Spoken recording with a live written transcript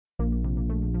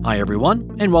Hi,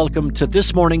 everyone, and welcome to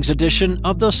this morning's edition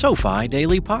of the SoFi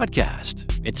Daily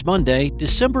Podcast. It's Monday,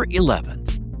 December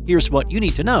 11th. Here's what you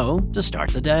need to know to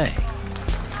start the day.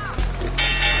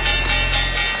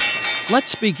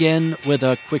 Let's begin with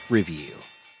a quick review.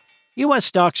 U.S.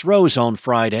 stocks rose on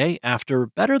Friday after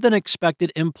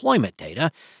better-than-expected employment data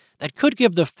that could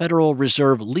give the Federal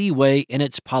Reserve leeway in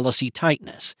its policy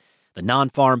tightness. The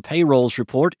non-farm payrolls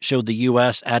report showed the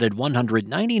U.S. added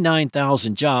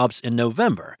 199,000 jobs in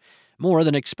November, more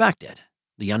than expected.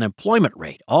 The unemployment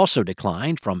rate also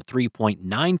declined from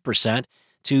 3.9%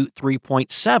 to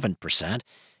 3.7%,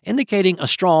 indicating a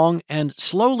strong and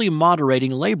slowly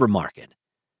moderating labor market.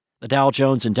 The Dow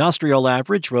Jones Industrial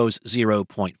Average rose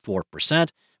 0.4%,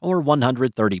 or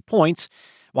 130 points,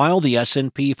 while the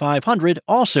S&P 500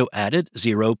 also added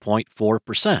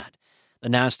 0.4%. The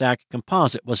Nasdaq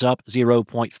Composite was up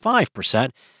 0.5%,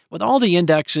 with all the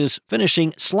indexes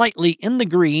finishing slightly in the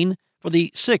green for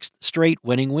the sixth straight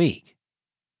winning week.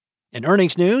 In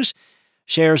earnings news,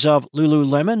 shares of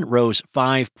Lululemon rose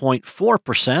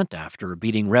 5.4% after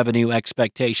beating revenue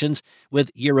expectations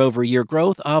with year-over-year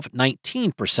growth of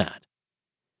 19%.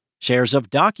 Shares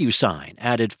of DocuSign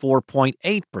added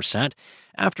 4.8%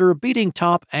 after beating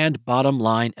top and bottom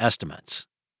line estimates.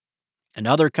 In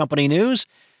other company news,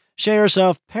 shares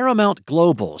of Paramount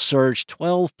Global surged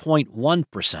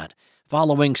 12.1%,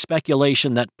 following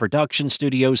speculation that production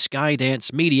studio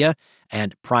Skydance Media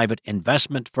and private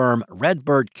investment firm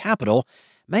Redbird Capital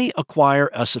may acquire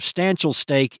a substantial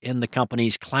stake in the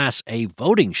company's Class A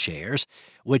voting shares,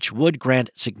 which would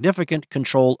grant significant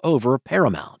control over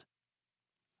Paramount.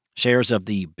 Shares of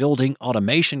the building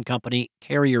automation company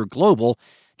Carrier Global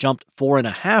jumped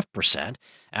 4.5%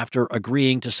 after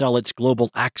agreeing to sell its global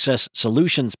access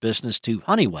solutions business to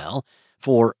Honeywell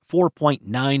for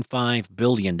 $4.95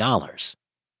 billion.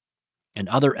 In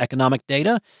other economic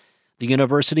data, the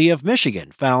University of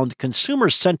Michigan found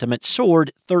consumer sentiment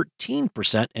soared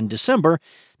 13% in December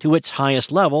to its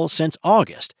highest level since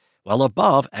August, well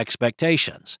above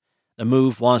expectations. The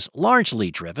move was largely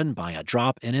driven by a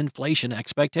drop in inflation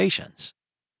expectations.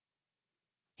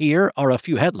 Here are a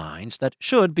few headlines that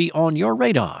should be on your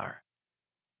radar.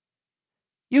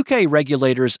 UK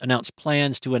regulators announced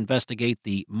plans to investigate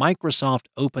the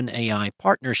Microsoft-OpenAI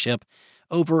partnership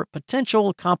over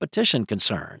potential competition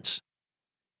concerns.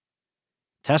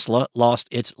 Tesla lost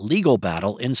its legal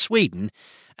battle in Sweden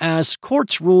as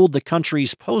courts ruled the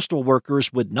country's postal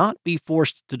workers would not be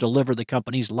forced to deliver the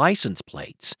company's license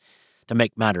plates. To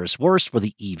make matters worse for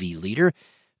the EV leader,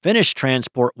 Finnish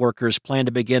transport workers plan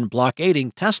to begin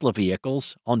blockading Tesla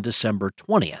vehicles on December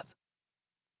 20th.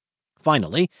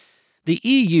 Finally, the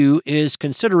EU is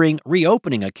considering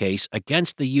reopening a case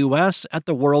against the U.S. at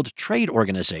the World Trade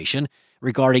Organization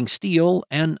regarding steel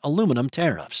and aluminum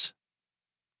tariffs.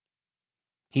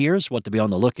 Here's what to be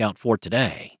on the lookout for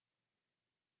today.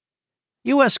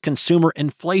 U.S. consumer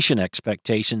inflation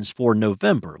expectations for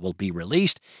November will be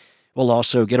released. We'll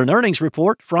also get an earnings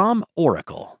report from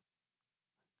Oracle.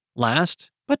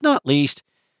 Last but not least,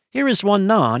 here is one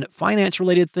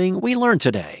non-finance-related thing we learned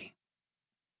today.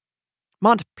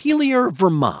 Montpelier,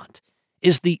 Vermont,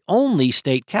 is the only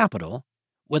state capital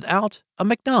without a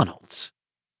McDonald's.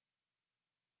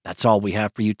 That's all we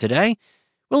have for you today.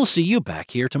 We'll see you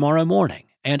back here tomorrow morning.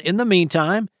 And in the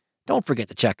meantime, don't forget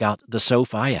to check out the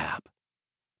SoFi app.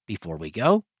 Before we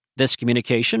go, this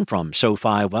communication from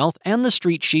SoFi Wealth and the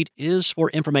Street Sheet is for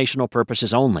informational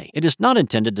purposes only. It is not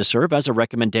intended to serve as a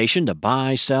recommendation to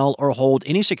buy, sell, or hold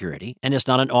any security, and is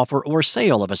not an offer or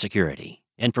sale of a security.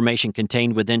 Information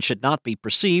contained within should not be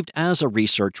perceived as a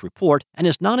research report and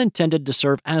is not intended to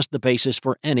serve as the basis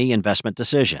for any investment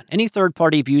decision. Any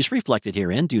third-party views reflected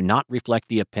herein do not reflect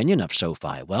the opinion of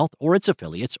SoFi Wealth or its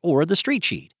affiliates or the Street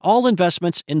Sheet. All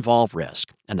investments involve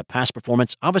risk, and the past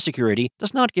performance of a security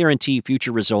does not guarantee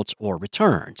future results or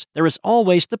returns. There is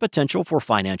always the potential for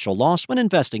financial loss when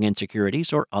investing in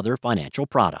securities or other financial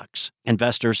products.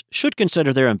 Investors should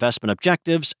consider their investment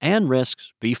objectives and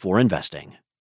risks before investing.